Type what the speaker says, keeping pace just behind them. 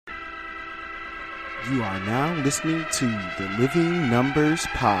You are now listening to the Living Numbers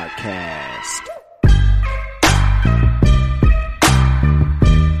Podcast.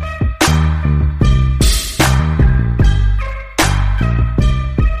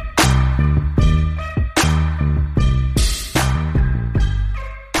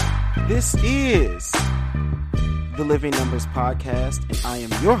 This is the Living Numbers Podcast, and I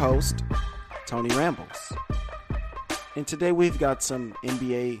am your host, Tony Rambles. And today we've got some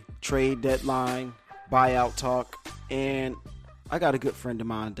NBA trade deadline, buyout talk, and I got a good friend of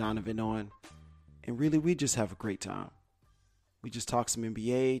mine, Donovan, on. And really, we just have a great time. We just talk some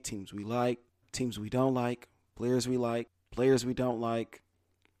NBA, teams we like, teams we don't like, players we don't like.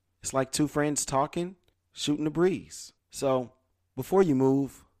 It's like two friends talking, shooting the breeze. So before you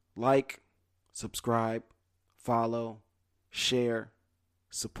move, like, subscribe, follow, share,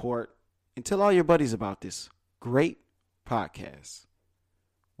 support, and tell all your buddies about this great podcast.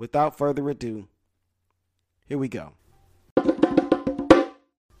 Without further ado, here we go. The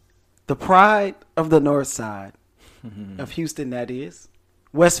pride of the North Side of Houston, that is.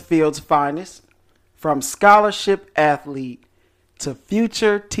 Westfield's finest. From scholarship athlete to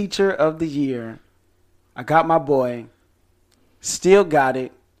future teacher of the year. I got my boy. Still got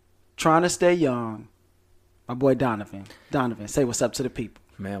it. Trying to stay young. My boy Donovan. Donovan, say what's up to the people.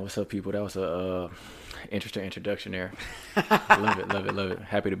 Man, what's up, people? That was a interesting introduction there. Love it.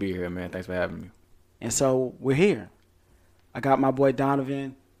 Happy to be here, man. Thanks for having me. And so we're here. I got my boy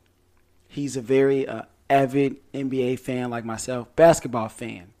Donovan. He's a very avid NBA fan like myself, basketball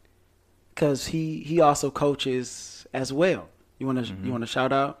fan, because he also coaches as well. You want to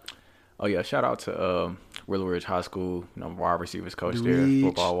shout out? Oh yeah, shout out to Willow Ridge High School. Wide receivers coach there,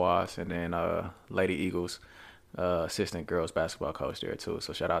 football wise, and then Lady Eagles assistant girls basketball coach there too.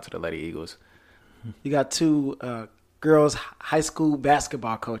 So shout out to the Lady Eagles. You got two girls high school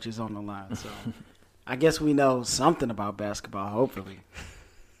basketball coaches on the line, so I guess we know something about basketball, hopefully.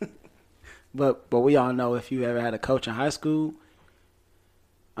 But we all know if you ever had a coach in high school,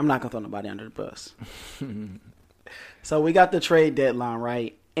 I'm not gonna throw nobody under the bus. So we got the trade deadline,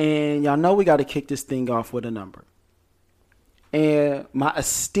 right? And y'all know we got to kick this thing off with a number. And my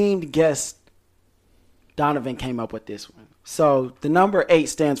esteemed guest, Donovan, came up with this one. So the number 8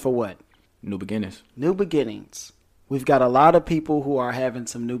 stands for what? New beginnings. New beginnings. We've got a lot of people who are having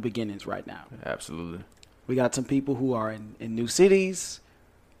some new beginnings right now. Absolutely. We got some people who are in new cities.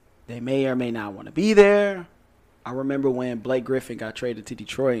 They may or may not want to be there. I remember when Blake Griffin got traded to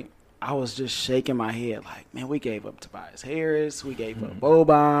Detroit, I was just shaking my head like, man, we gave up Tobias Harris. We gave up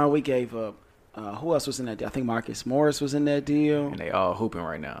Boban. We gave up, who else was in that deal? I think Marcus Morris was in that deal. And they all hooping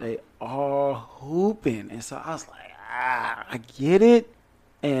right now. They all hooping. And so I was like, I get it.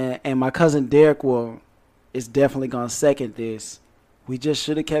 And my cousin Derek is definitely going to second this. We just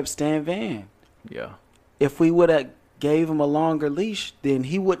should have kept Stan Van. Yeah. If we would have gave him a longer leash, then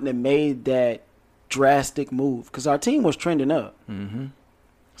he wouldn't have made that drastic move because our team was trending up. Mm-hmm.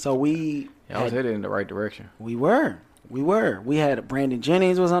 So I was headed in the right direction. We were. We had Brandon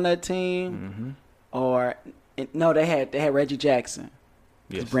Jennings was on that team. Mm-hmm. They had Reggie Jackson.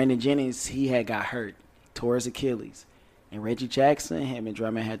 Because Yes. Brandon Jennings, he had got hurt, tore his Achilles. And Reggie Jackson, him and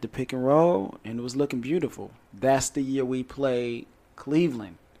Drummond had the pick and roll, and it was looking beautiful. That's the year we played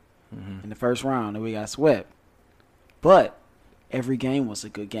Cleveland in the first round, and we got swept. But every game was a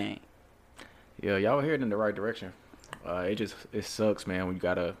good game. Yeah, y'all were headed in the right direction. It sucks, man, when you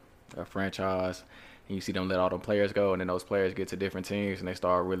got a franchise and you see them let all them players go, and then those players get to different teams and they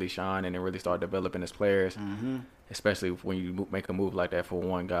start really shining and really start developing as players, especially when you make a move like that for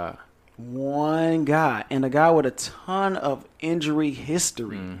one guy. One guy, and a guy with a ton of injury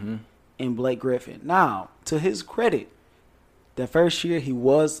history in Blake Griffin. Now, to his credit, that first year he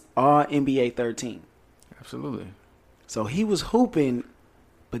was all NBA 13. Absolutely. So he was hooping,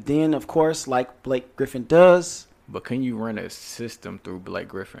 but then, of course, like Blake Griffin does. But can you run a system through Blake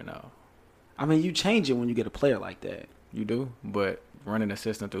Griffin now? I mean, you change it when you get a player like that. You do, but running a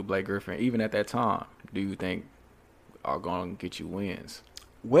system through Blake Griffin, even at that time, do you think are going to get you wins?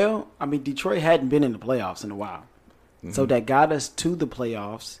 Well, I mean, Detroit hadn't been in the playoffs in a while. So that got us to the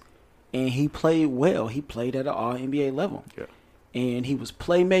playoffs, and he played well. He played at an all-NBA level. Yeah. And he was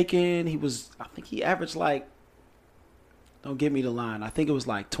playmaking. I think he averaged don't give me the line. I think it was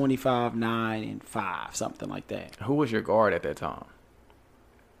 25, 9, and 5, something like that. Who was your guard at that time?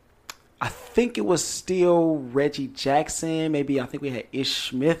 I think it was still Reggie Jackson. Maybe I think we had Ish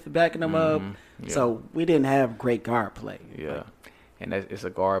Smith backing him up. Yeah. So we didn't have great guard play. Yeah. And it's a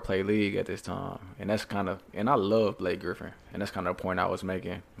guard play league at this time. And I love Blake Griffin. And that's kind of the point I was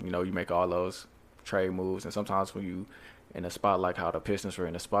making. You make all those trade moves. And sometimes when you in a spot like how the Pistons were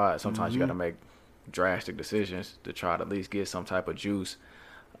in a spot, sometimes you got to make drastic decisions to try to at least get some type of juice.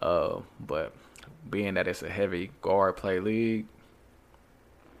 But being that it's a heavy guard play league,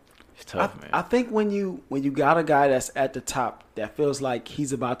 it's tough, man. I think when you got a guy that's at the top that feels like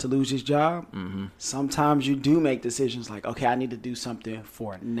he's about to lose his job, sometimes you do make decisions like, okay, I need to do something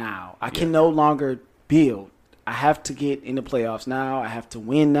for now. I can no longer build. I have to get in the playoffs now. I have to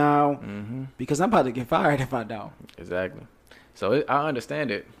win now because I'm about to get fired if I don't. Exactly. So I understand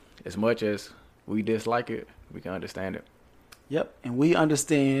it. As much as we dislike it, we can understand it. Yep, and we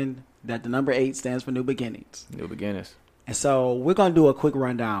understand that the number 8 stands for new beginnings. New beginnings. And so we're going to do a quick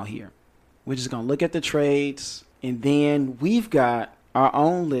rundown here. We're just going to look at the trades, and then we've got our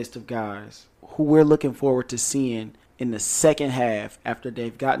own list of guys who we're looking forward to seeing in the second half after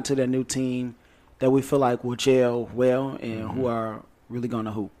they've gotten to their new team that we feel like will gel well and who are really going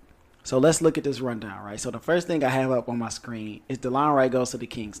to hoop. So let's look at this rundown, right? So the first thing I have up on my screen is DeLon Wright goes to the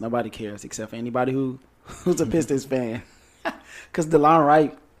Kings. Nobody cares except for anybody who's a Pistons fan. Because DeLon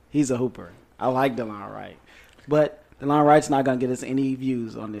Wright, he's a hooper. I like DeLon Wright. But DeLon Wright's not going to get us any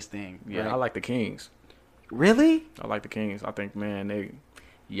views on this thing. Yeah, right? I like the Kings. Really? I like the Kings. I think, man, they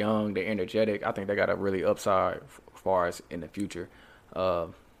young, they're energetic. I think they got a really upside as far as in the future.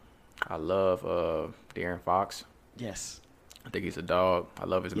 I love De'Aaron Fox. Yes. I think he's a dog. I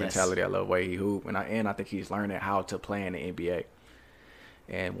love his mentality. I love the way he hoop. And I think he's learning how to play in the NBA.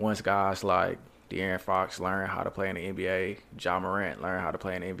 And once guys like De'Aaron Fox learn how to play in the NBA, Ja Morant learn how to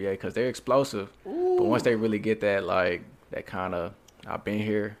play in the NBA because they're explosive. Ooh. But once they really get that, like, that kind of, I've been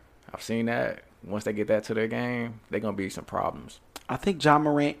here, I've seen that. Once they get that to their game, they're going to be some problems. I think Ja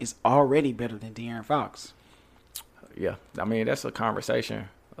Morant is already better than De'Aaron Fox. Yeah. I mean, that's a conversation.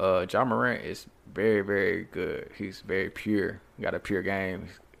 Ja Morant is very, very good. He's very pure. Got a pure game.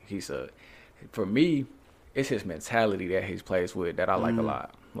 For me, it's his mentality that he plays with that I like a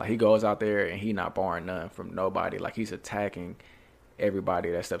lot. Like, he goes out there and he not barring none from nobody. Like, he's attacking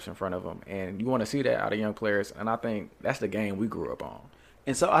everybody that steps in front of him. And you want to see that out of young players. And I think that's the game we grew up on.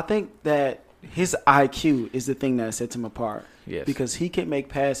 And so I think that his IQ is the thing that sets him apart. Yes. Because he can make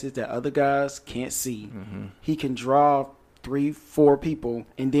passes that other guys can't see. He can draw 3-4 people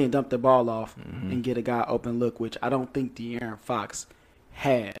and then dump the ball off and get a guy open look, which I don't think De'Aaron Fox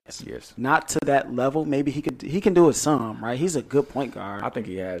has. Yes. Not to that level. Maybe he can do it some, right? He's a good point guard. I think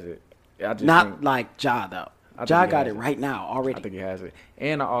he has it. Not like Ja, though. Ja got it right now already. I think he has it.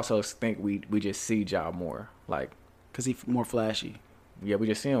 And I also think we just see Ja more. Like, because he's more flashy. Yeah, we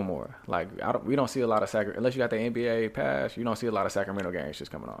just see him more. Like, we don't see a lot of unless you got the NBA pass, you don't see a lot of Sacramento games just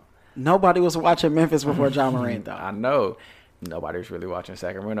coming on. Nobody was watching Memphis before Ja Morant, though. I know. Nobody was really watching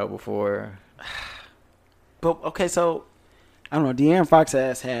Sacramento before. But, okay, so, I don't know. De'Aaron Fox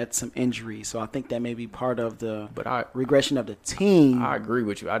has had some injuries, so I think that may be part of the regression of the team. I agree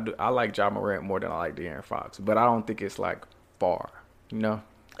with you. I like Ja Morant more than I like De'Aaron Fox, but I don't think it's, like, far, you know?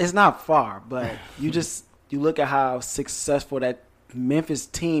 It's not far, but you look at how successful that Memphis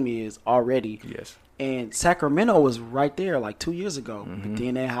team is already. Yes. And Sacramento was right there like 2 years ago. But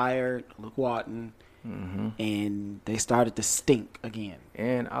then they hired Luke Walton, and they started to stink again.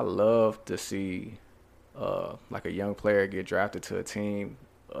 And I love to see like a young player get drafted to a team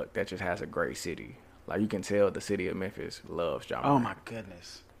that just has a great city. Like, you can tell the city of Memphis loves Ja Morant. Oh, my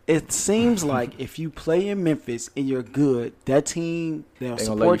goodness. It seems like if you play in Memphis and you're good, that team, they'll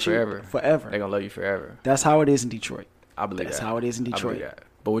support you forever. They're going to love you forever. That's how it is in Detroit. I believe That's that. how it is in Detroit.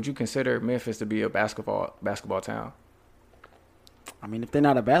 But would you consider Memphis to be a basketball town? I mean, if they're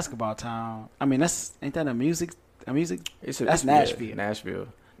not a basketball town, I mean, ain't that a music? That's Nashville. Yeah, Nashville.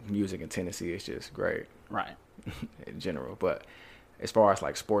 Music in Tennessee is just great. Right. In general. But as far as,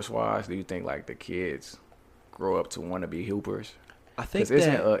 like, sports-wise, do you think, like, the kids grow up to want to be hoopers? I think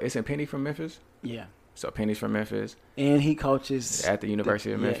isn't Penny from Memphis? Yeah. So Penny's from Memphis. And he coaches at the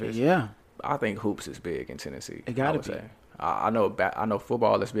University of Memphis. Yeah. I think hoops is big in Tennessee. It got to be. I know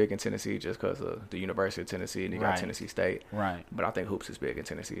football is big in Tennessee just because of the University of Tennessee and you got Tennessee State. Right. But I think hoops is big in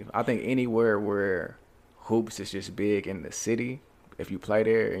Tennessee. I think anywhere where hoops is just big in the city, if you play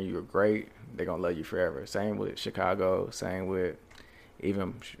there and you're great, they're going to love you forever. Same with Chicago. Same with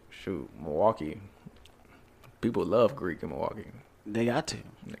even, Milwaukee. People love Greek in Milwaukee. They got to.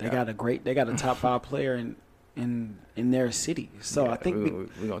 They got a top 5 player in their city. So I think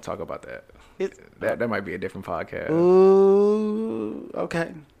we're gonna talk about that. That might be a different podcast. Ooh,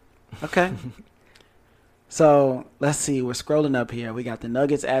 okay. So let's see. We're scrolling up here. We got the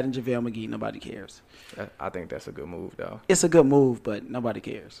Nuggets adding JaVale McGee. Nobody cares. I think that's a good move, though. It's a good move, but nobody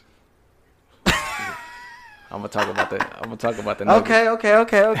cares. I'm gonna talk about the Nuggets.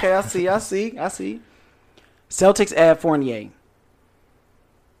 Okay. I see. Celtics add Fournier.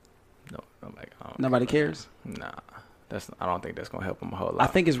 No, I'm like, I don't Nobody care cares? about that. Nah, I don't think that's gonna help them a whole lot. I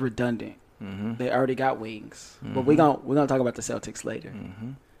think it's redundant. Mm-hmm. They already got wings. Mm-hmm. But we're gonna talk about the Celtics later.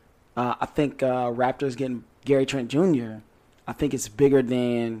 Mm-hmm. I think Raptors getting Gary Trent Jr., I think it's bigger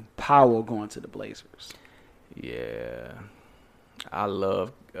than Powell going to the Blazers. Yeah. I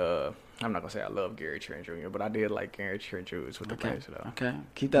love I'm not gonna say I love Gary Trent Jr., but I did like Gary Trent Jr. with the Blazers though. Okay.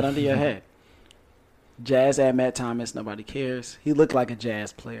 Keep that under your head. Jazz at Matt Thomas, nobody cares. He looked like a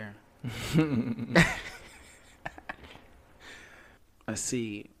Jazz player. Let's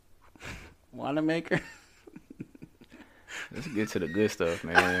see. Wanamaker? Let's get to the good stuff,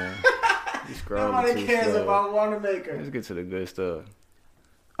 man. Nobody cares about Wanamaker. Let's get to the good stuff.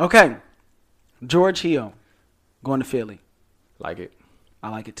 Okay. George Hill going to Philly. Like it. I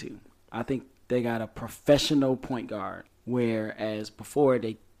like it too. I think they got a professional point guard, whereas before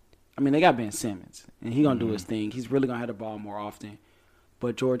they got Ben Simmons, and he going to do his thing. He's really going to have the ball more often.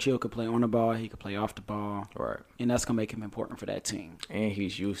 But George Hill could play on the ball. He could play off the ball. Right. And that's going to make him important for that team. And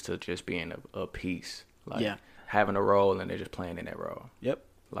he's used to just being a piece. Like yeah. Having a role, and they're just playing in that role. Yep.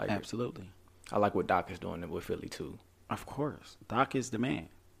 Like absolutely. I like what Doc is doing with Philly, too. Of course. Doc is the man.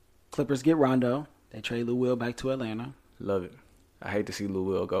 Clippers get Rondo. They trade Lou Will back to Atlanta. Love it. I hate to see Lou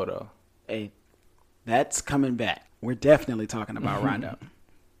Will go, though. Hey, that's coming back. We're definitely talking about Rondo.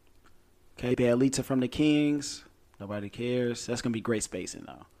 Okay, Bielitsa from the Kings. Nobody cares. That's going to be great spacing,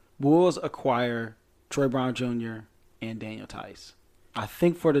 though. Bulls acquire Troy Brown Jr. and Daniel Tice. I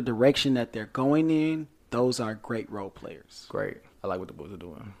think for the direction that they're going in, those are great role players. Great. I like what the Bulls are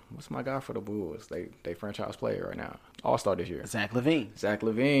doing. What's my guy for the Bulls? They franchise player right now. All-star this year. Zach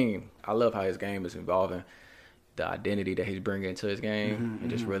LaVine. I love how his game is evolving. The identity that he's bringing into his game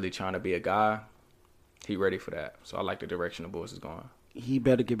and just really trying to be a guy. He ready for that. So I like the direction the Bulls is going. He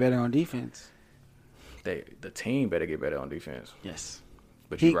better get better on defense. The team better get better on defense. Yes.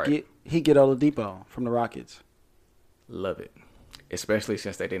 But you're right. He get Oladipo from the Rockets. Love it. Especially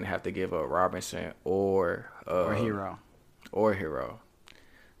since they didn't have to give up Robinson or Hero.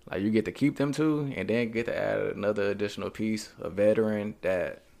 Like, you get to keep them two and then get to add another additional piece, a veteran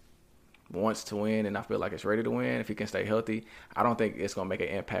that wants to win, and I feel like it's ready to win if he can stay healthy. I don't think it's going to make an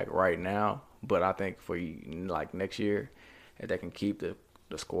impact right now, but I think for like next year, if they can keep the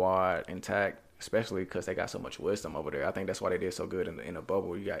squad intact, especially because they got so much wisdom over there. I think that's why they did so good in the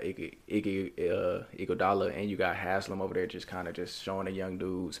bubble. You got Iguodala and you got Haslam over there just kind of just showing the young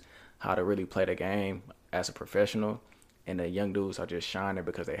dudes how to really play the game as a professional. And the young dudes are just shining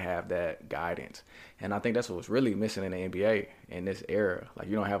because they have that guidance. And I think that's what's really missing in the NBA in this era. Like,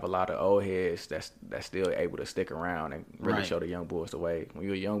 you don't have a lot of old heads that's still able to stick around and really show the young bulls the way. When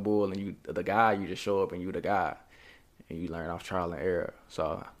you're a young bull and you the guy, you just show up and you the guy. And you learn off trial and error.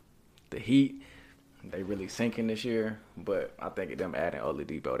 So the Heat, they really sinking this year. But I think them adding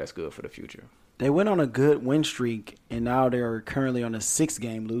Oladipo, that's good for the future. They went on a good win streak, and now they're currently on a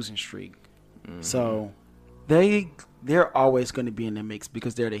 6-game losing streak. Mm-hmm. So they're always going to be in the mix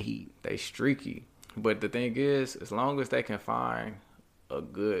because they're the Heat. They streaky. But the thing is, as long as they can find a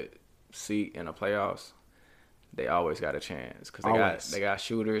good seat in the playoffs, they always got a chance. Because they got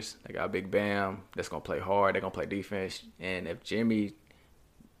shooters. They got Big Bam that's going to play hard. They're going to play defense. And if Jimmy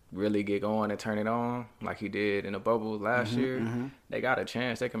really get going and turn it on like he did in the bubble last year, they got a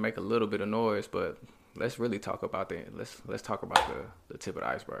chance. They can make a little bit of noise. But let's really talk about let's talk about the tip of the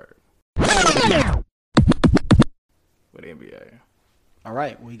iceberg. With the NBA. All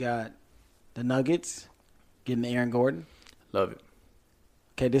right, we got the Nuggets getting Aaron Gordon. Love it.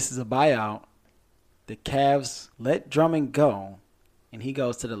 Okay, this is a buyout. The Cavs let Drummond go, and he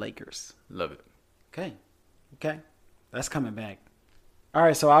goes to the Lakers. Love it. Okay. That's coming back. All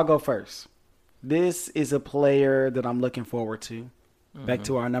right, so I'll go first. This is a player that I'm looking forward to. Back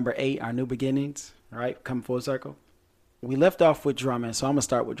to our number 8, our new beginnings. All right, coming full circle. We left off with Drummond, so I'm going to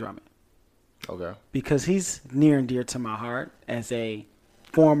start with Drummond. Okay. Because he's near and dear to my heart as a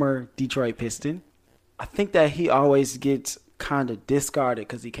former Detroit Piston. I think that he always gets kind of discarded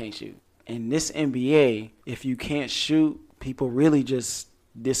because he can't shoot. In this NBA, if you can't shoot, people really just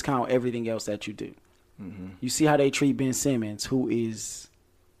discount everything else that you do. You see how they treat Ben Simmons, who is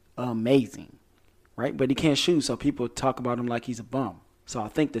amazing, right? But he can't shoot, so people talk about him like he's a bum. So I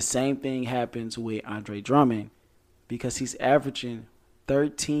think the same thing happens with Andre Drummond because he's averaging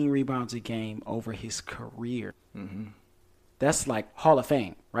 13 rebounds a game over his career. That's like Hall of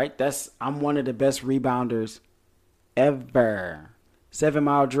Fame, right? I'm one of the best rebounders ever. 7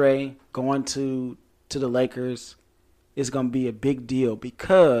 Mile Dre going to the Lakers is going to be a big deal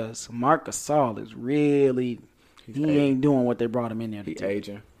because Marc Gasol is really ain't doing what they brought him in there to do. He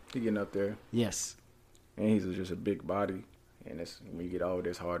aging. He getting up there. Yes. And he's just a big body. And when you get older,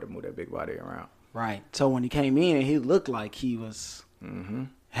 it's hard to move that big body around. Right. So when he came in, he looked like he was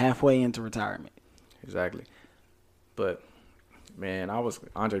halfway into retirement. Exactly. But, man,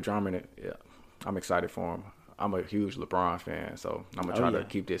 Andre Drummond, yeah, I'm excited for him. I'm a huge LeBron fan, so I'm going to try to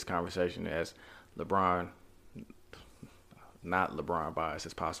keep this conversation as LeBron, not LeBron bias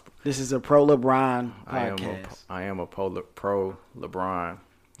as possible. This is a pro-LeBron podcast. I am a pro-LeBron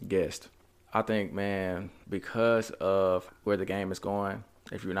guest. I think, man, because of where the game is going,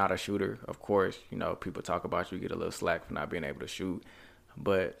 if you're not a shooter, of course, people talk about you get a little slack for not being able to shoot.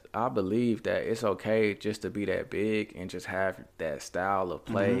 But I believe that it's okay just to be that big and just have that style of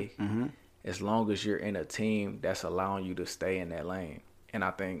play as long as you're in a team that's allowing you to stay in that lane. And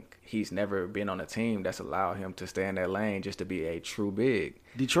I think he's never been on a team that's allowed him to stay in that lane just to be a true big.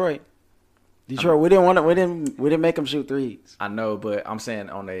 Detroit, we didn't make him shoot threes. I know, but I'm saying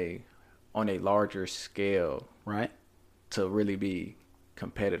on a larger scale, right? To really be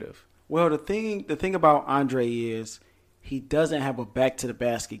competitive. Well, the thing about Andre is he doesn't have a back to the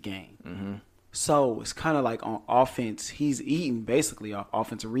basket game. So it's kind of like on offense, he's eating basically off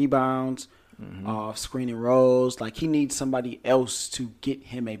offensive rebounds, off screening rolls. Like he needs somebody else to get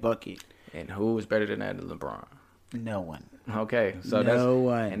him a bucket. And who is better than that than LeBron? No one. Okay, so no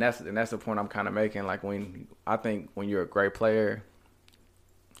one. And that's the point I'm kind of making. Like when you're a great player,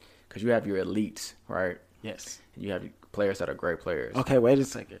 because you have your elites, right? Yes. You have players that are great players. Okay, wait a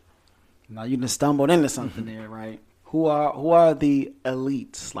second. Now you just stumbled into something there, right? Who are the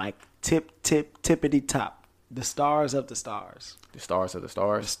elites? Like tippity top, the stars of the stars. The stars of the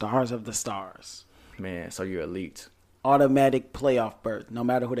stars. The stars of the stars. Man, so you're elite. Automatic playoff berth, no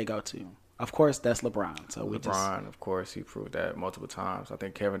matter who they go to. Of course, that's LeBron. So LeBron, of course, he proved that multiple times. I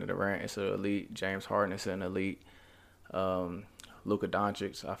think Kevin Durant is an elite. James Harden is an elite. Luka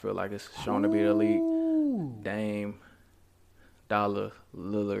Doncic, I feel like it's shown to be an elite. Dame, Dollar,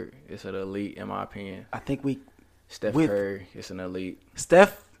 Lillard is an elite, in my opinion. I think Steph Curry is an elite.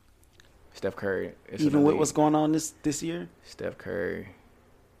 Steph Curry is even an elite. with what's going on this year? Steph Curry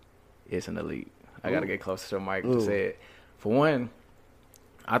is an elite. I got to get closer to the mic to say it. For one,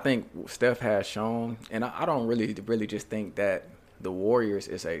 I think Steph has shown, and I don't really just think that the Warriors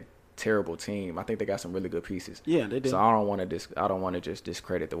is a terrible team. I think they got some really good pieces. Yeah, they do. So I don't want to just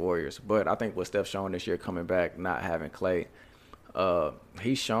discredit the Warriors, but I think what Steph's shown this year, coming back, not having Klay,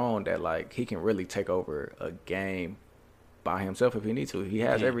 he's shown that like he can really take over a game by himself if he needs to. He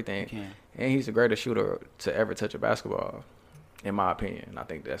has everything, and he's the greatest shooter to ever touch a basketball, in my opinion. I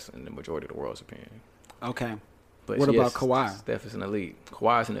think that's in the majority of the world's opinion. Okay. But what about Kawhi? Steph is an elite.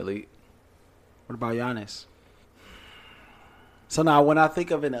 Kawhi's an elite. What about Giannis? So now when I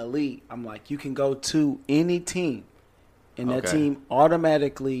think of an elite, I'm like, you can go to any team, and that team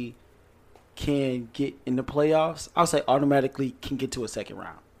automatically can get in the playoffs. I'll say automatically can get to a second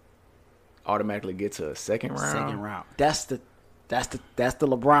round. Automatically get to a second round? Second round. That's the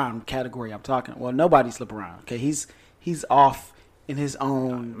LeBron category I'm talking. Well, nobody's LeBron. Okay, he's off in his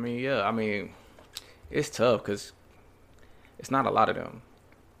own. I mean, it's tough because it's not a lot of them.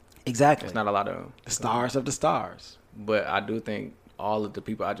 Exactly. It's not a lot of them. The stars of the stars. But I do think all of the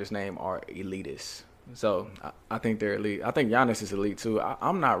people I just named are elitists. So I think they're elite. I think Giannis is elite too.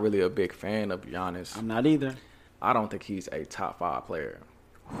 I'm not really a big fan of Giannis. I'm not either. I don't think he's a top 5 player.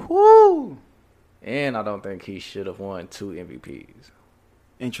 Whoo! And I don't think he should have won 2 MVPs.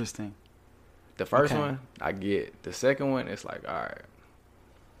 Interesting. The first one, I get. The second one, it's like, all right.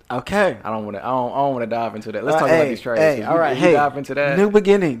 Okay. I don't want to dive into that. Let's talk about these trades. Hey, all right. Hey, dive into that. New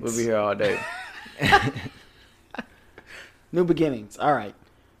beginnings. We'll be here all day. New beginnings. All right.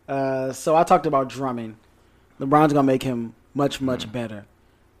 So I talked about Drummond. LeBron's gonna make him much better.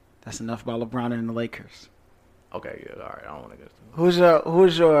 That's enough about LeBron and the Lakers. Okay. Yeah. All right. I don't want to go.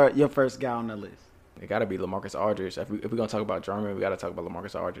 Who's your first guy on the list? It got to be LaMarcus Aldridge. If we're gonna talk about Drummond, we got to talk about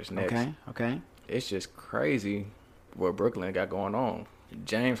LaMarcus Aldridge next. Okay. It's just crazy what Brooklyn got going on.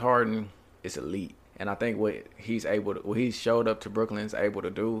 James Harden is elite. And I think what he showed up to Brooklyn is able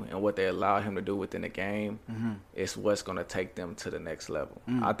to do, and what they allowed him to do within the game is what's going to take them to the next level.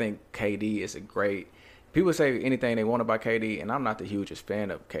 I think KD is a great – people say anything they want about KD, and I'm not the hugest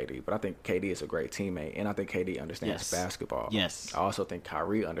fan of KD, but I think KD is a great teammate, and I think KD understands basketball. Yes. I also think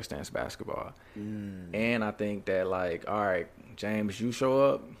Kyrie understands basketball. And I think that, like, all right, James, you show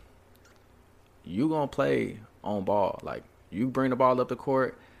up, you going to play on ball. Like, you bring the ball up the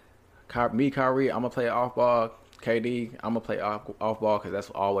court – Kyrie, I'm going to play off ball. KD, I'm going to play off ball because that's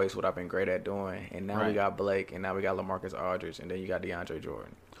always what I've been great at doing. And now we got Blake, and now we got LaMarcus Aldridge, and then you got DeAndre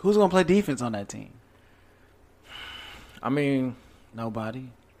Jordan. Who's going to play defense on that team? I mean, nobody.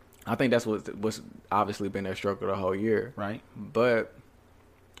 I think that's what's obviously been their struggle the whole year. Right. But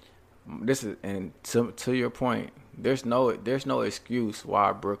this is, and to your point, there's no excuse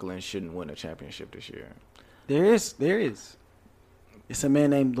why Brooklyn shouldn't win a championship this year. There is. It's a man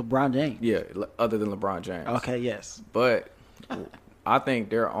named LeBron James. Yeah, other than LeBron James. Okay, yes. But I think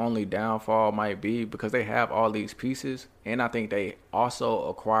their only downfall might be because they have all these pieces, and I think they also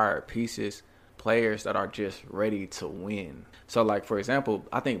acquired players that are just ready to win. So, like, for example,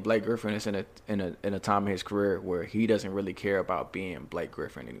 I think Blake Griffin is in a time in his career where he doesn't really care about being Blake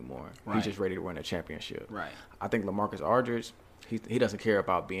Griffin anymore. Right. He's just ready to win a championship. Right. I think LaMarcus Aldridge, he doesn't care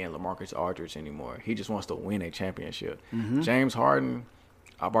about being LaMarcus Aldridge anymore. He just wants to win a championship. Mm-hmm. James Harden,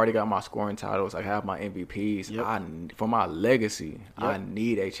 I've already got my scoring titles. I have my MVPs. Yep. For my legacy, Yep. I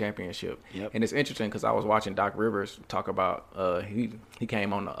need a championship. Yep. And it's interesting because I was watching Doc Rivers talk about he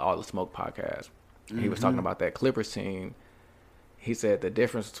came on the All the Smoke podcast. Mm-hmm. He was talking about that Clippers team. He said the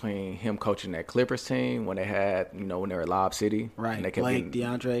difference between him coaching that Clippers team when they had, when they were Lob City. Right. And they kept Blake,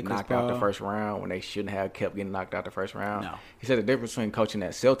 getting DeAndre, knocked out the first round when they shouldn't have kept getting knocked out the first round. No. He said the difference between coaching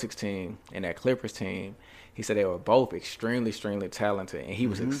that Celtics team and that Clippers team, he said they were both extremely, extremely talented. And he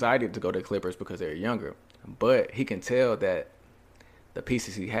was excited to go to the Clippers because they were younger. But he can tell that the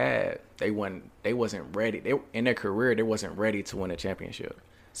pieces he had, they wasn't ready. In their career, they wasn't ready to win a championship.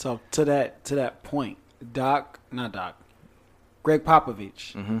 So to that point, Greg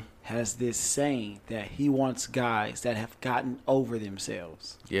Popovich has this saying that he wants guys that have gotten over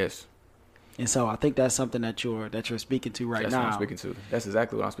themselves. Yes. And so I think that's something that you're speaking to right now. That's what I'm speaking to. That's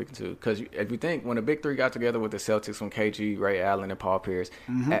exactly what I'm speaking to. Because if you think when the Big Three got together with the Celtics from KG, Ray Allen, and Paul Pierce,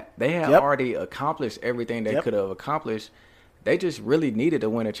 they had already accomplished everything they could have accomplished. They just really needed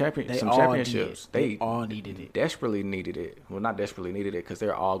to win some championships. They all needed it. Desperately needed it. Well, not desperately needed it because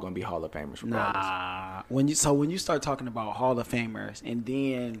they're all going to be Hall of Famers regardless. Nah. When you start talking about Hall of Famers and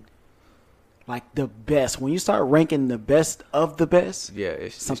then like the best, when you start ranking the best of the best,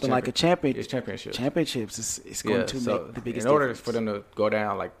 it's something like a champion. It's championships. Championships is going to make the biggest difference. In order for them to go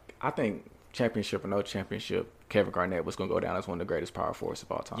down, like I think championship or no championship, Kevin Garnett was going to go down as one of the greatest power forwards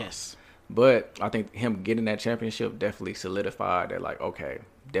of all time. Yes. But I think him getting that championship definitely solidified that, like, okay,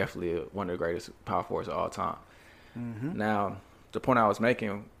 definitely one of the greatest power forwards of all time. Mm-hmm. Now, the point I was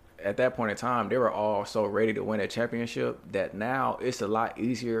making, at that point in time, they were all so ready to win a championship that now it's a lot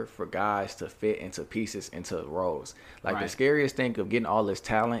easier for guys to fit into pieces, into roles. Like, the scariest thing of getting all this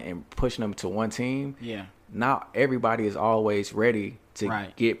talent and pushing them to one team, not everybody is always ready to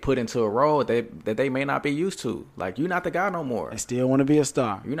get put into a role that they may not be used to. Like, you're not the guy no more. They still want to be a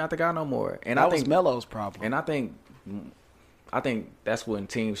star. You're not the guy no more. And that was Melo's problem. And I think that's when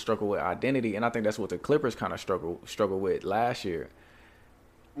teams struggle with identity, and I think that's what the Clippers kind of struggle with last year.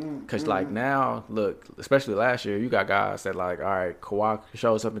 Because, like, now, look, especially last year, you got guys that, like, all right, Kawhi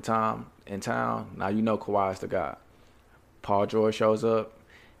shows up in town. Now you know Kawhi's the guy. Paul George shows up,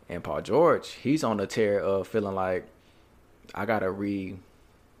 and Paul George, he's on the tear of feeling like, I gotta regain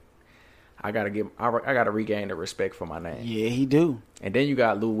the respect for my name. Yeah, he do. And then you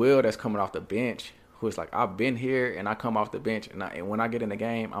got Lou Will that's coming off the bench, who's like, I've been here and I come off the bench and when I get in the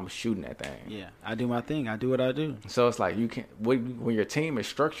game, I'm shooting that thing. Yeah, I do my thing. I do what I do. So it's like you can't when your team is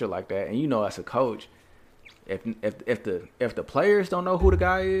structured like that, and as a coach, if the players don't know who the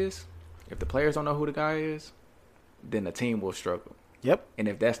guy is, then the team will struggle. Yep. And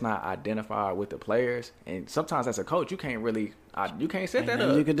if that's not identified with the players, and sometimes as a coach, you can't set that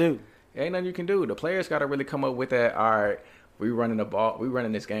up. You can do. Ain't nothing you can do. The players got to really come up with that. All right, we running the ball. We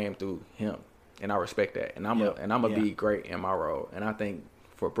running this game through him, and I respect that. And I'm gonna be great in my role. And I think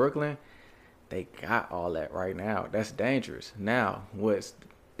for Brooklyn, they got all that right now. That's dangerous. Now, what's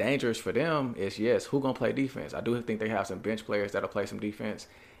dangerous for them is who gonna play defense? I do think they have some bench players that'll play some defense,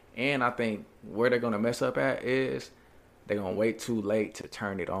 and I think where they're gonna mess up at is they're going to wait too late to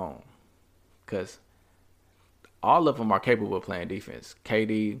turn it on. Because all of them are capable of playing defense.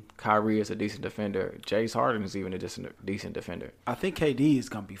 KD, Kyrie is a decent defender. James Harden is even a decent defender. I think KD is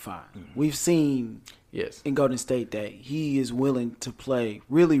going to be fine. Mm-hmm. We've seen in Golden State that he is willing to play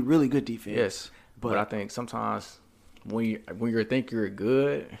really, really good defense. Yes, but I think sometimes when you think you're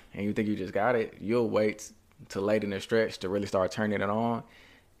good and you think you just got it, you'll wait till late in the stretch to really start turning it on.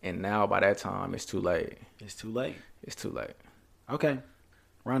 And now by that time, it's too late. It's too late. It's too late. Okay.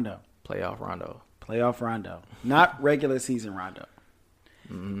 Rondo. Playoff Rondo. Not regular season Rondo.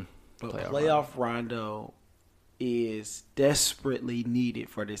 Mm-hmm. But playoff Rondo is desperately needed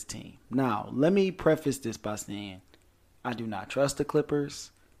for this team. Now, let me preface this by saying I do not trust the Clippers.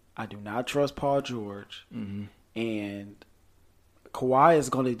 I do not trust Paul George. Mm-hmm. And Kawhi is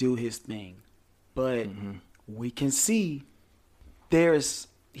going to do his thing. But we can see there's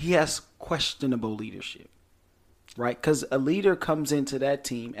he has questionable leadership, right? Because a leader comes into that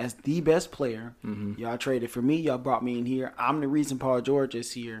team as the best player. Mm-hmm. Y'all traded for me. Y'all brought me in here. I'm the reason Paul George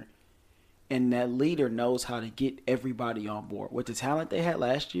is here. And that leader knows how to get everybody on board. With the talent they had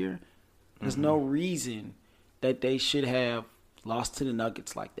last year, there's no reason that they should have lost to the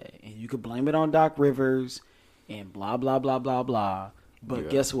Nuggets like that. And you could blame it on Doc Rivers and blah, blah, blah, blah, blah. But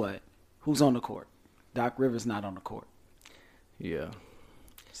guess what? Who's on the court? Doc Rivers not on the court. Yeah.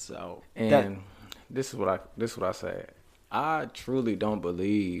 So this is what I say. I truly don't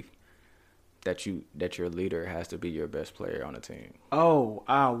believe that your leader has to be your best player on the team. Oh,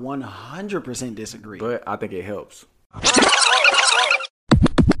 I 100% disagree. But I think it helps.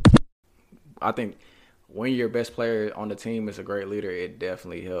 I think when your best player on the team is a great leader, it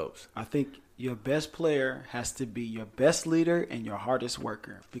definitely helps. I think your best player has to be your best leader and your hardest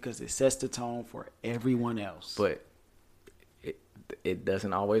worker because it sets the tone for everyone else. But it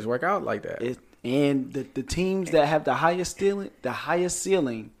doesn't always work out like that. And the teams that have the highest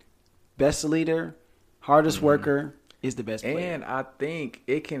ceiling, best leader, hardest worker is the best player. And I think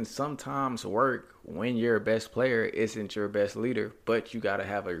it can sometimes work when your best player isn't your best leader, but you got to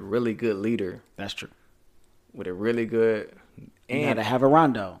have a really good leader. That's true. With a really good... You got to have a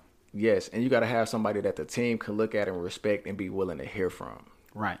Rondo. Yes, and you got to have somebody that the team can look at and respect and be willing to hear from.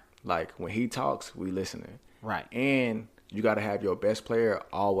 Right. Like, when he talks, we listening. Right. And you got to have your best player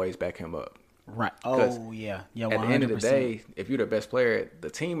always back him up. Right. Oh, yeah. Yeah, 100%. At the end of the day, if you're the best player, the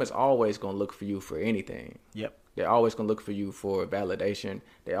team is always going to look for you for anything. Yep. They're always going to look for you for validation.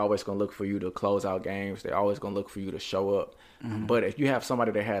 They're always going to look for you to close out games. They're always going to look for you to show up. Mm-hmm. But if you have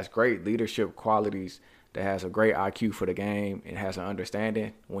somebody that has great leadership qualities, that has a great IQ for the game and has an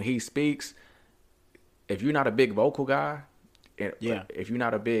understanding, when he speaks, if you're not a big vocal guy, if you're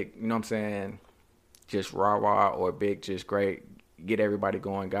not a big, you know what I'm saying, just rah-rah or big, just great, get everybody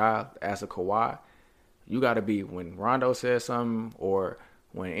going guy, as a Kawhi, you got to be, when Rondo says something or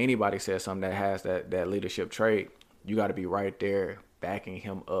when anybody says something that has that leadership trait, you got to be right there backing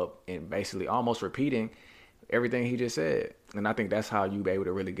him up and basically almost repeating everything he just said. And I think that's how you be able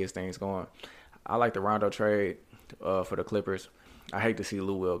to really get things going. I like the Rondo trade for the Clippers. I hate to see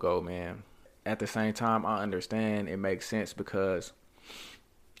Lou Will go, man. At the same time, I understand it makes sense because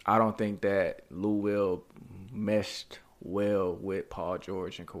I don't think that Lou Will meshed well with Paul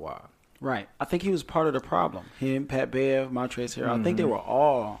George and Kawhi. Right. I think he was part of the problem. Him, Pat Bev, Montrezl Harrell. I think they were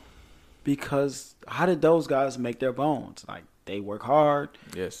all, because how did those guys make their bones? Like, they work hard.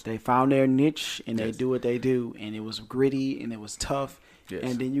 Yes. They found their niche and they do what they do. And it was gritty and it was tough. Yes.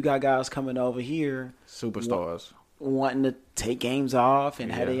 And then you got guys coming over here. Superstars. Wanting to take games off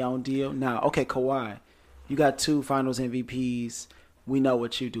and have their own deal. Now, okay, Kawhi, you got 2 finals MVPs. We know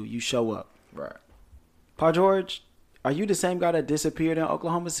what you do. You show up. Right. Paul George, are you the same guy that disappeared in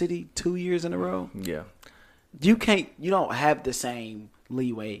Oklahoma City 2 years in a row? Yeah. You don't have the same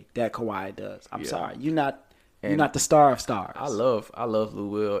leeway that Kawhi does. I'm sorry. You're not the star of stars. I love Lou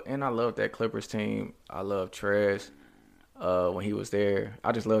Will, and I love that Clippers team. I love Trez when he was there.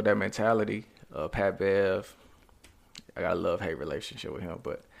 I just love that mentality. Pat Bev, I got a love-hate relationship with him,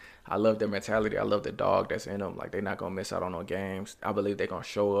 but I love their mentality. I love the dog that's in them. Like, they're not going to miss out on no games. I believe they're going to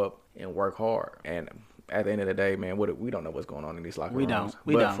show up and work hard. And at the end of the day, man, we don't know what's going on in these locker rooms.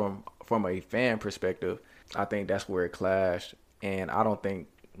 We don't. But from a fan perspective, I think that's where it clashed. And I don't think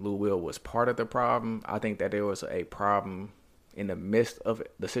Lou Will was part of the problem. I think that there was a problem in the midst of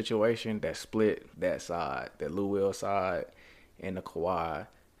the situation that split that side, that Lou Will side and the Kawhi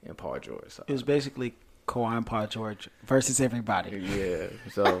and Paul George side. It was basically Kawhi and Paul George versus everybody. Yeah.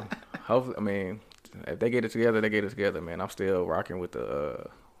 So, hopefully, I mean, if they get it together, they get it together, man. I'm still rocking with the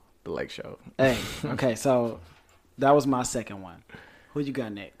Lake Show. Hey, okay, so that was my second one. Who you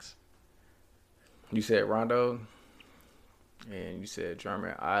got next? You said Rondo, and you said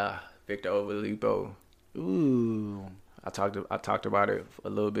Drummond. Victor Oladipo. Ooh. I talked about it a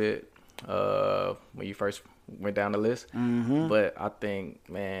little bit when you first went down the list. Mm-hmm. But I think,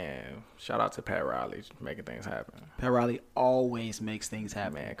 man, shout out to Pat Riley making things happen. Pat Riley always makes things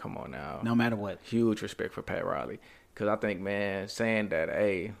happen. Man, come on now. No matter what. Huge respect for Pat Riley. Because I think, man, saying that,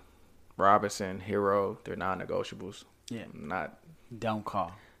 hey, Robinson, Hero, they're non-negotiables. Yeah.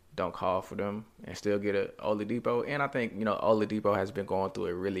 Don't call for them and still get a Oladipo. And I think, Oladipo has been going through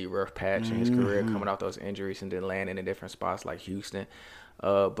a really rough patch in his career, coming off those injuries and then landing in different spots like Houston.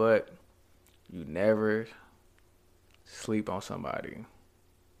 But you never sleep on somebody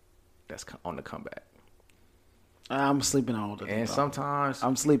that's on the comeback. I'm sleeping on Oladipo. And sometimes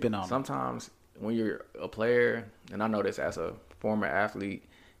I'm sleeping on him. Sometimes when you're a player, and I know this as a former athlete,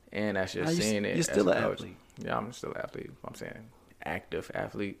 and that's just seeing it. You're still as an a coach. athlete. Yeah, I'm still an athlete. I'm saying active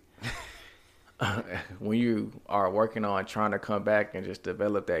athlete. When you are working on trying to come back and just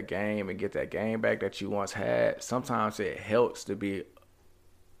develop that game and get that game back that you once had, sometimes it helps to be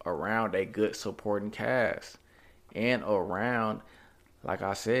around a good supporting cast and around, like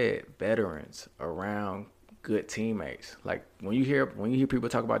I said, veterans, around good teammates. Like when you hear people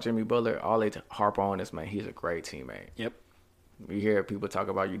talk about Jimmy Butler, all they harp on is, man, he's a great teammate. Yep. We hear people talk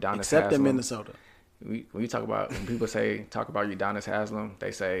about Udonis Except Haslem. in Minnesota. When people talk about Udonis Haslem,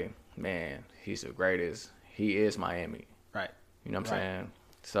 they say, man, he's the greatest. He is Miami. Right. You know what I'm saying?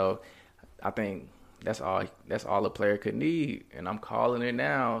 So I think that's all a player could need. And I'm calling it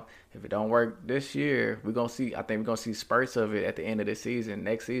now. If it don't work this year, I think we're gonna see spurts of it at the end of the season.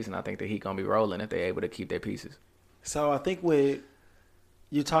 Next season, I think that he's gonna be rolling if they're able to keep their pieces. So I think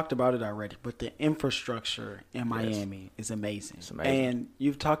you talked about it already, but the infrastructure in Miami is amazing. It's amazing. And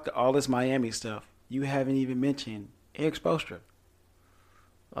you've talked all this Miami stuff. You haven't even mentioned Eric Spoelstra.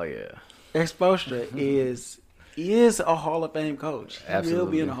 Oh yeah. Eric Spoelstra is a Hall of Fame coach. He Absolutely.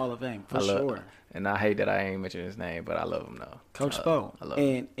 will be in the Hall of Fame for sure. And I hate that I ain't mentioned his name, but I love him though. Coach Spo. I love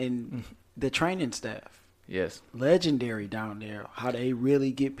him. And the training staff. Yes. Legendary down there. How they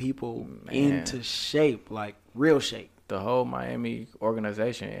really get people into shape, like real shape. The whole Miami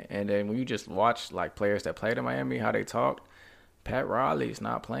organization. And then when you just watch like players that played in Miami, how they talk, Pat Riley's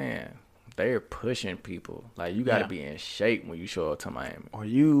not playing. They're pushing people. Like, you got to be in shape when you show up to Miami. Or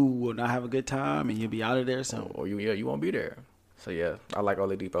you will not have a good time and you'll be out of there soon. Or you won't be there. So, yeah, I like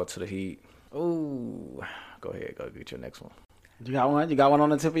Oladipo to the Heat. Ooh. Go ahead. Go get your next one. You got one? You got one on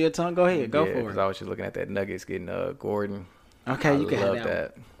the tip of your tongue? Go ahead. Go for it. Because I was just looking at that Nuggets getting Gordon. Okay, you can have that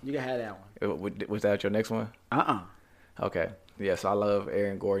that one. You can have that one. Was that your next one? Okay. Yeah, so I love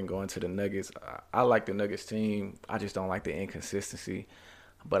Aaron Gordon going to the Nuggets. I like the Nuggets team. I just don't like the inconsistency.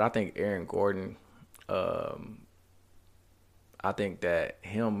 But I think Aaron Gordon, I think that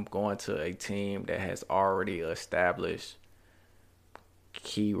him going to a team that has already established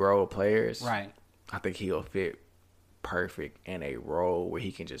key role players, right? I think he'll fit perfect in a role where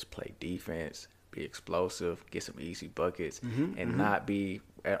he can just play defense, be explosive, get some easy buckets, and not be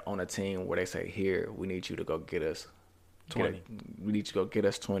on a team where they say, here, we need you to go get us 20. We need you to go get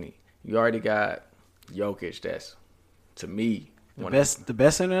us 20. You already got Jokic. That's, to me, the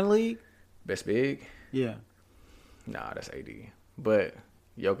best in the league? Best big? Yeah. Nah, that's AD. But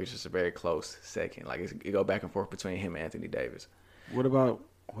Jokic is a very close second. Like, it go back and forth between him and Anthony Davis. What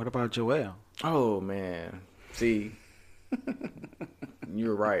about Joel? Oh, man. See,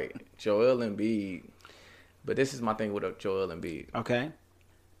 you're right. Joel Embiid. But this is my thing with Joel Embiid. Okay.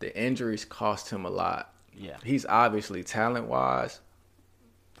 The injuries cost him a lot. Yeah. He's obviously talent-wise,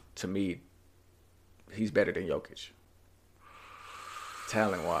 to me, he's better than Jokic.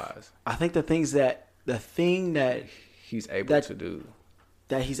 Talent-wise. I think the thing that he's able to do.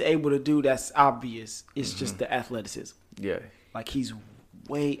 That he's able to do that's obvious is just the athleticism. Yeah. Like he's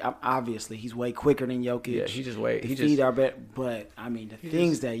way quicker than Jokic. Yeah, His feet are better, but I mean the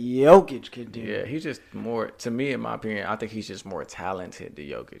things that Jokic can do. Yeah, he's just more, to me, in my opinion, I think he's just more talented than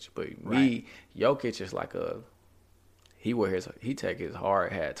Jokic. But Jokic is like he take his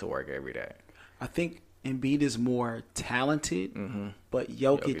hard hat to work every day. I think Embiid is more talented, but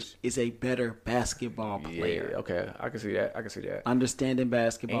Jokic is a better basketball player. Yeah, okay, I can see that. Understanding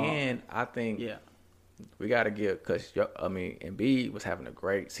basketball, and I think we got to give, because Embiid was having a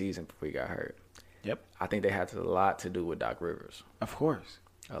great season before he got hurt. Yep, I think they had a lot to do with Doc Rivers. Of course,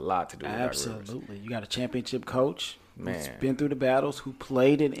 a lot to do with Doc Rivers. Absolutely, you got a championship coach who's been through the battles, who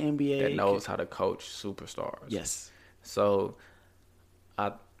played in NBA, that knows how to coach superstars. Yes, so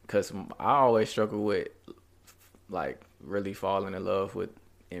because I always struggle with, like, really falling in love with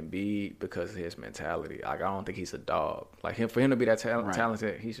Embiid because of his mentality. Like, I don't think he's a dog. Like, for him to be that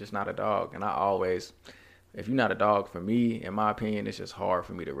talented, he's just not a dog. And I always, if you're not a dog, for me, in my opinion, it's just hard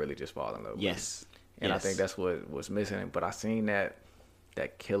for me to really just fall in love with him. And I think that's what was missing. But I seen that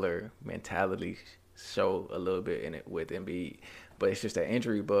killer mentality show a little bit in it with Embiid. But it's just that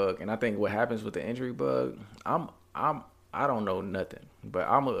injury bug. And I think what happens with the injury bug, I don't know nothing, but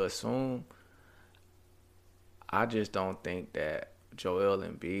I'm going to assume, I just don't think that Joel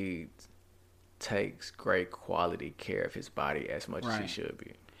Embiid takes great quality care of his body as much as he should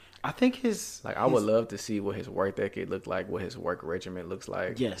be. I think I would love to see what his work ethic look like, what his work regimen looks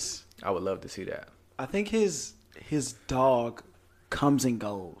like. Yes. I would love to see that. I think his dog comes and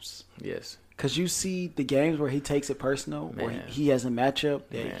goes. Yes. Because you see the games where he takes it personal, where he has a matchup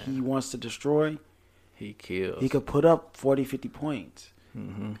that he wants to destroy. He kills. He could put up 40, 50 points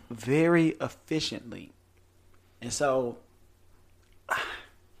very efficiently. And so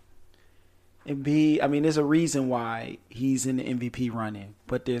And B, I mean, there's a reason why he's in the MVP running,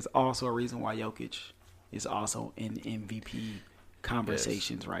 but there's also a reason why Jokic is also in MVP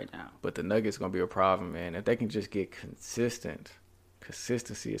conversations right now. But the Nuggets going to be a problem, man. If they can just get consistent,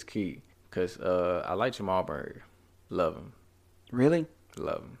 consistency is key. Because I like Jamal Murray. Love him. Really?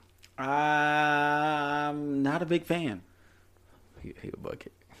 Love him. I'm not a big fan. He a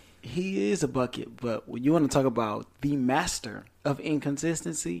bucket. He is a bucket, but when you want to talk about the master of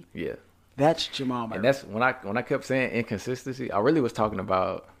inconsistency, yeah, that's Jamal Murray. And that's when I kept saying inconsistency, I really was talking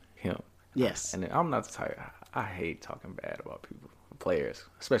about him. Yes. And I'm not the type. I hate talking bad about people, players,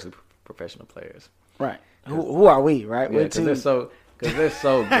 especially professional players. Right. Who are we? Right. Yeah, because they're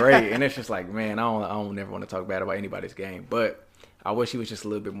so great, and it's just like, man, I don't never want to talk bad about anybody's game, but I wish he was just a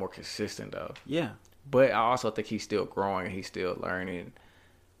little bit more consistent, though. Yeah. But I also think he's still growing. He's still learning.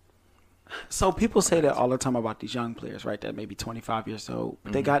 So people say that all the time about these young players, right? That may be 25 years old.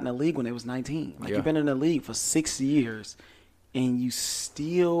 But they got in the league when they was 19. Like, you've been in the league for 6 years, and you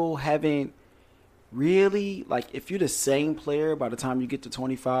still haven't really, like, if you're the same player by the time you get to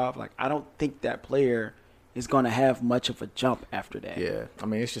 25, like, I don't think that player is going to have much of a jump after that. Yeah. I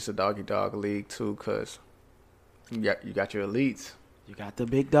mean, it's just a dog-eat-dog league, too, because you got your elites. You got the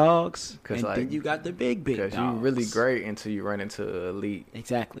big dogs, and like, then you got the big dogs. Because you're really great until you run into elite.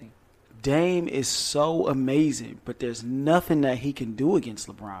 Exactly. Dame is so amazing, but there's nothing that he can do against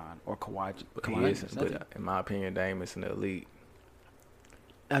LeBron or Kawhi. But in my opinion, Dame is an elite.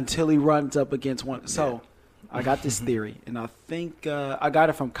 Until he runs up against one. So I got this theory, and I think I got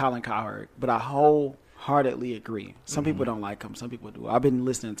it from Colin Cowherd, but I wholeheartedly agree. Some people don't like him. Some people do. I've been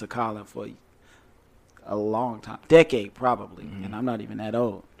listening to Colin for a long time, decade probably, and I'm not even that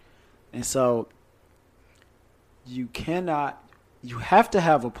old. And so you have to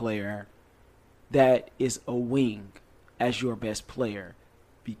have a player that is a wing as your best player,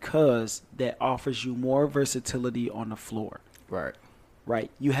 because that offers you more versatility on the floor.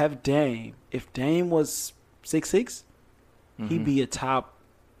 Right. You have Dame. If Dame was 6'6", he'd be a top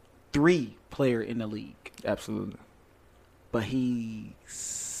 3 player in the league. Absolutely. But he's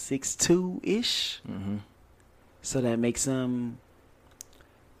 6'2"-ish. So that makes him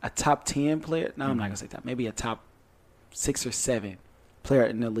a top 10 player. No, I'm not going to say that. Maybe a top 6 or 7 player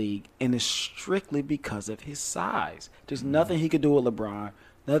in the league, and it's strictly because of his size. There's nothing he could do with LeBron,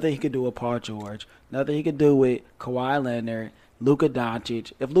 nothing he could do with Paul George, nothing he could do with Kawhi Leonard, Luka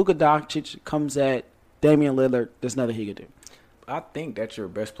Doncic. If Luka Doncic comes at Damian Lillard, there's nothing he could do. I think that your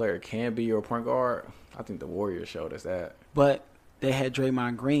best player can be your point guard. I think the Warriors showed us that. But they had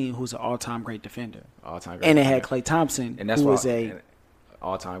Draymond Green, who's an all-time great defender. All-time great and defender. they had Klay Thompson, who was a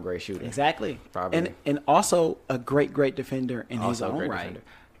all-time great shooter. Exactly. Probably. And also a great defender in his own right. Defender.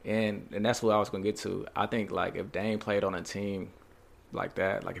 And that's what I was going to get to. I think, like, if Dame played on a team like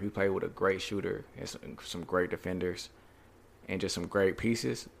that, like if he played with a great shooter and some great defenders and just some great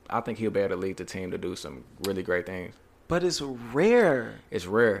pieces, I think he'll be able to lead the team to do some really great things. But it's rare. It's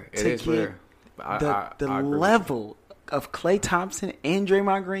rare. It is rare. The level of Klay Thompson and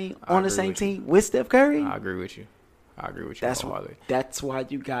Draymond Green on the same team with Steph Curry. I agree with you. That's why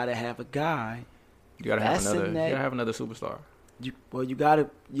you gotta have a guy. You gotta have another superstar.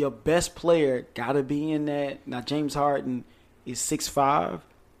 Your best player gotta be in that. Now James Harden is 6'5",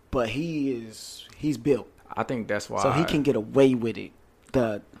 but he's built. I think that's why. So he can get away with it.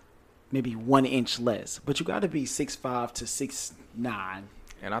 Maybe 1 inch less, but you gotta be 6'5" to 6'9".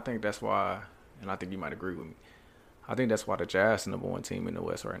 And I think that's why. And I think you might agree with me. I think that's why the Jazz are the #1 team in the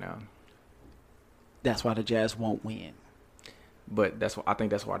West right now. That's why the Jazz won't win. But I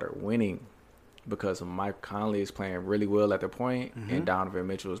think that's why they're winning, because Mike Conley is playing really well at the point, and Donovan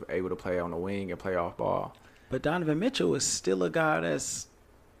Mitchell is able to play on the wing and play off ball. But Donovan Mitchell is still a guy that's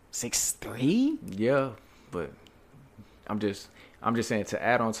 6'3". Yeah, but I'm just saying, to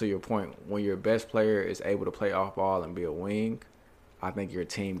add on to your point, when your best player is able to play off ball and be a wing, I think your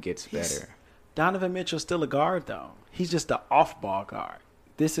team gets better. Donovan Mitchell's still a guard, though. He's just the off-ball guard.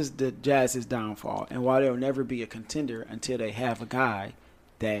 This is the Jazz's downfall, and why they'll never be a contender until they have a guy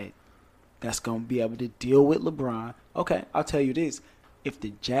that's going to be able to deal with LeBron. Okay, I'll tell you this. If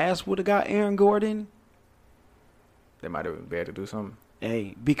the Jazz would have got Aaron Gordon, they might have been able to do something.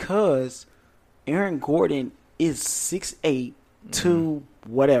 Hey, because Aaron Gordon is 6'8", to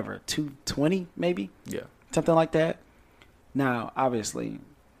whatever, 220 maybe? Yeah. Something like that. Now, obviously,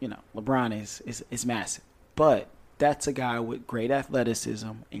 LeBron is massive, but that's a guy with great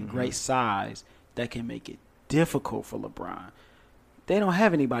athleticism and great size that can make it difficult for LeBron. They don't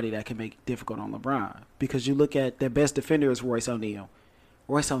have anybody that can make it difficult on LeBron, because you look at their best defender is Royce O'Neal.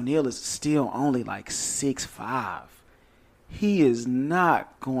 Royce O'Neal is still only like 6'5". He is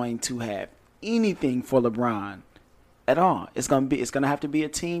not going to have anything for LeBron at all. It's gonna have to be a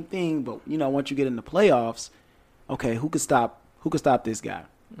team thing. But once you get in the playoffs, okay, who could stop this guy?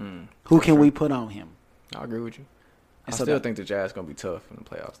 Who can we put on him? I agree with you. I so still think the Jazz gonna be tough in the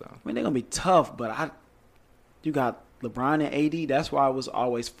playoffs, though. I mean, they're gonna be tough, but you got LeBron and AD. That's why it was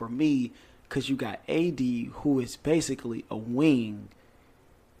always for me, because you got AD, who is basically a wing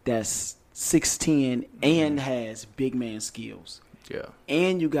that's 6'10" and has big man skills. Yeah.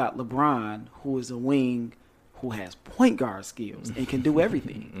 And you got LeBron, who is a wing who has point guard skills and can do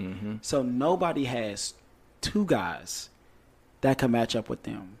everything. So nobody has two guys that can match up with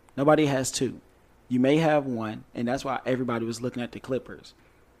them. Nobody has two. You may have one, and that's why everybody was looking at the Clippers.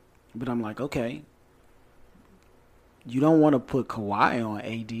 But I'm like, okay, you don't want to put Kawhi on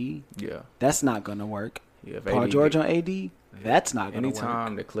AD. Yeah. That's not going to work. Yeah, if Paul AD George on AD, that's not going to work.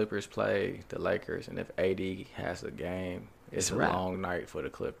 Anytime the Clippers play the Lakers, and if AD has a game, it's a long night for the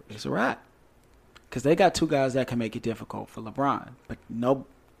Clippers. It's a wrap. Because they got two guys that can make it difficult for LeBron. But no,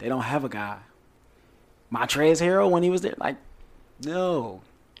 they don't have a guy. Montrezl Harrell, when he was there, like, no.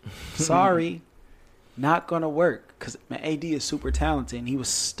 Sorry. Not going to work. Because AD is super talented, and he was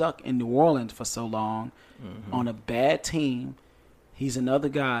stuck in New Orleans for so long on a bad team. He's another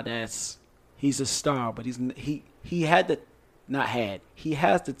guy he's a star, but he has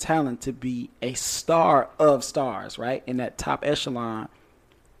the talent to be a star of stars, right? In that top echelon.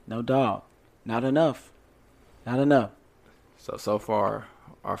 No, dog. Not enough. Not enough. So far,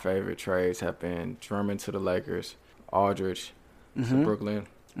 our favorite trades have been Drummond to the Lakers, Aldridge to Brooklyn.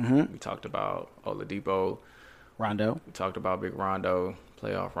 We talked about Oladipo. Rondo. We talked about Big Rondo,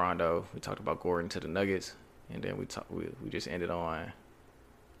 playoff Rondo. We talked about Gordon to the Nuggets. And then we just ended on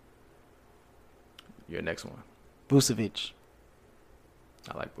your next one. Vucevic.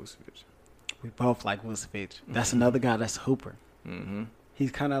 I like Vucevic. We both like Vucevic. That's another guy that's a hooper.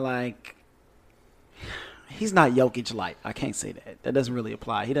 He's kind of like... He's not Jokic-like. I can't say that. That doesn't really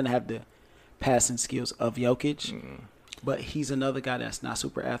apply. He doesn't have the passing skills of Jokic. But he's another guy that's not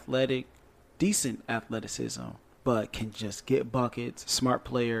super athletic. Decent athleticism. But can just get buckets. Smart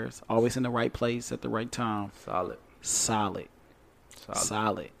players. Always in the right place at the right time. Solid.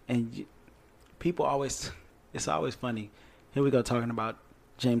 And people always... It's always funny. Here we go talking about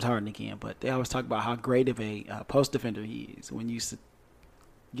James Harden again. But they always talk about how great of a post defender he is. When you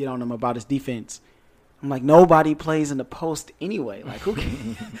get on him about his defense... I'm like, nobody plays in the post anyway. Like,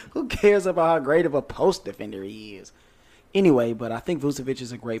 who cares about how great of a post defender he is? Anyway, but I think Vucevic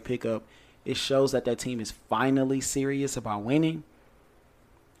is a great pickup. It shows that team is finally serious about winning.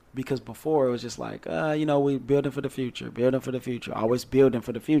 Because before, it was just like, we're building for the future, always building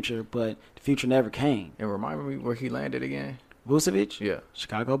for the future, but the future never came. And remind me where he landed again? Vucevic? Yeah.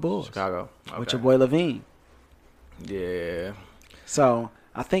 Chicago Bulls. Chicago. Okay. With your boy Levine. Yeah. So...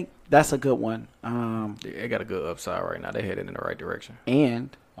 I think that's a good one. They got a good upside right now. They're headed in the right direction.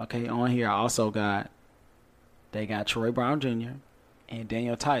 And, on here I also got Troy Brown Jr. and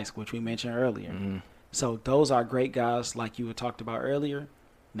Daniel Tice, which we mentioned earlier. So those are great guys like you had talked about earlier,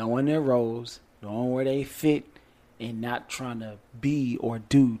 knowing their roles, knowing where they fit, and not trying to be or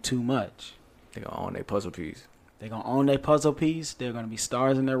do too much. They're going to own their puzzle piece. They're going to own their puzzle piece. They're going to be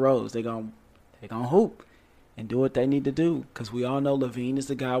stars in their roles. They're going to hoop. And do what they need to do. Because we all know Levine is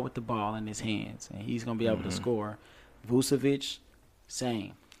the guy with the ball in his hands. And he's going to be able to score. Vucevic,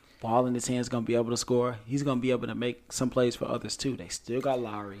 same. Ball in his hands, going to be able to score. He's going to be able to make some plays for others too. They still got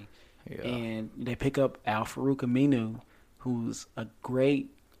Lowry. Yeah. And they pick up Al-Farouq Aminu, who's a great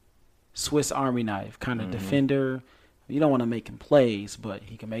Swiss Army knife kind of defender. You don't want to make him plays, but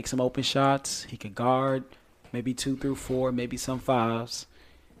he can make some open shots. He can guard maybe 2 through 4, maybe some 5s.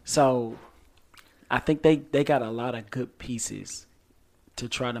 So... I think they got a lot of good pieces to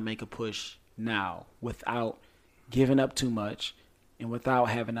try to make a push now without giving up too much and without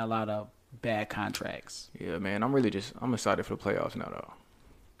having a lot of bad contracts. Yeah, man, I'm excited for the playoffs now, though.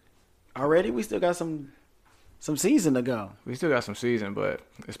 Already? We still got some season to go. We still got some season, but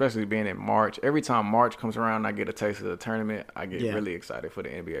especially being in March. Every time March comes around and I get a taste of the tournament, I get really excited for the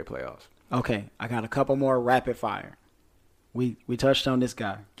NBA playoffs. Okay, I got a couple more rapid fire. We touched on this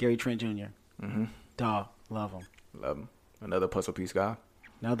guy, Gary Trent Jr. Dog, love him. Love him. Another puzzle piece guy.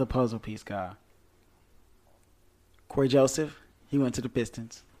 Corey Joseph, he went to the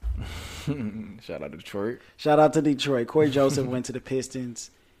Pistons. Shout out to Detroit. Corey Joseph went to the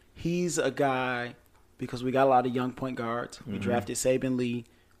Pistons. He's a guy, because we got a lot of young point guards. We drafted Saban Lee.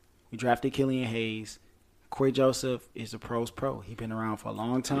 We drafted Killian Hayes. Corey Joseph is a pro's pro. He's been around for a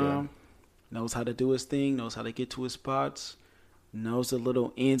long time. Knows how to do his thing. Knows how to get to his spots. Knows the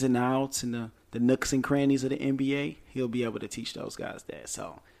little ins and outs and the nooks and crannies of the NBA. He'll be able to teach those guys that.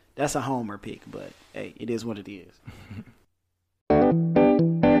 So That's a homer pick, but hey, it is what it is.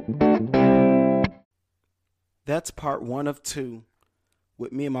 That's part 1 of 2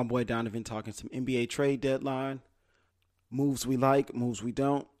 with me and my boy Donovan talking some NBA trade deadline, moves we like, moves we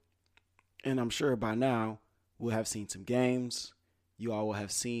don't. And I'm sure by now we'll have seen some games. You all will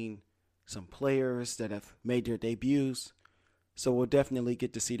have seen some players that have made their debuts. So we'll definitely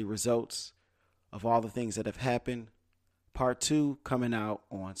get to see the results of all the things that have happened. Part 2 coming out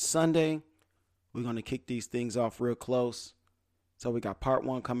on Sunday. We're going to kick these things off real close. So we got part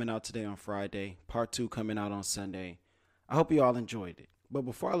 1 coming out today on Friday, part 2 coming out on Sunday. I hope you all enjoyed it. But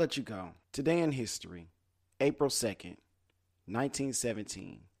before I let you go, today in history, April 2nd,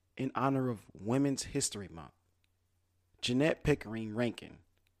 1917, in honor of Women's History Month, Jeanette Pickering Rankin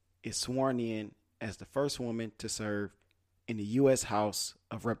is sworn in as the first woman to serve in the U.S. House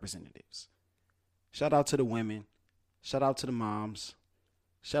of Representatives. Shout out to the women. Shout out to the moms.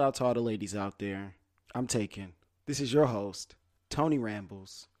 Shout out to all the ladies out there. I'm taken. This is your host, Tony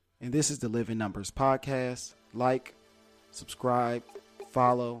Rambles, and this is the Living Numbers Podcast. Like, subscribe,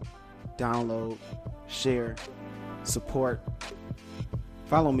 follow, download, share, support.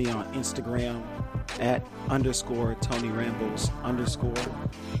 Follow me on Instagram @_Tony Rambles_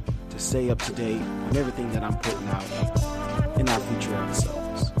 to stay up to date on everything that I'm putting out in our future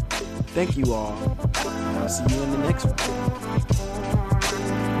episodes. Thank you all, and I'll see you in the next one.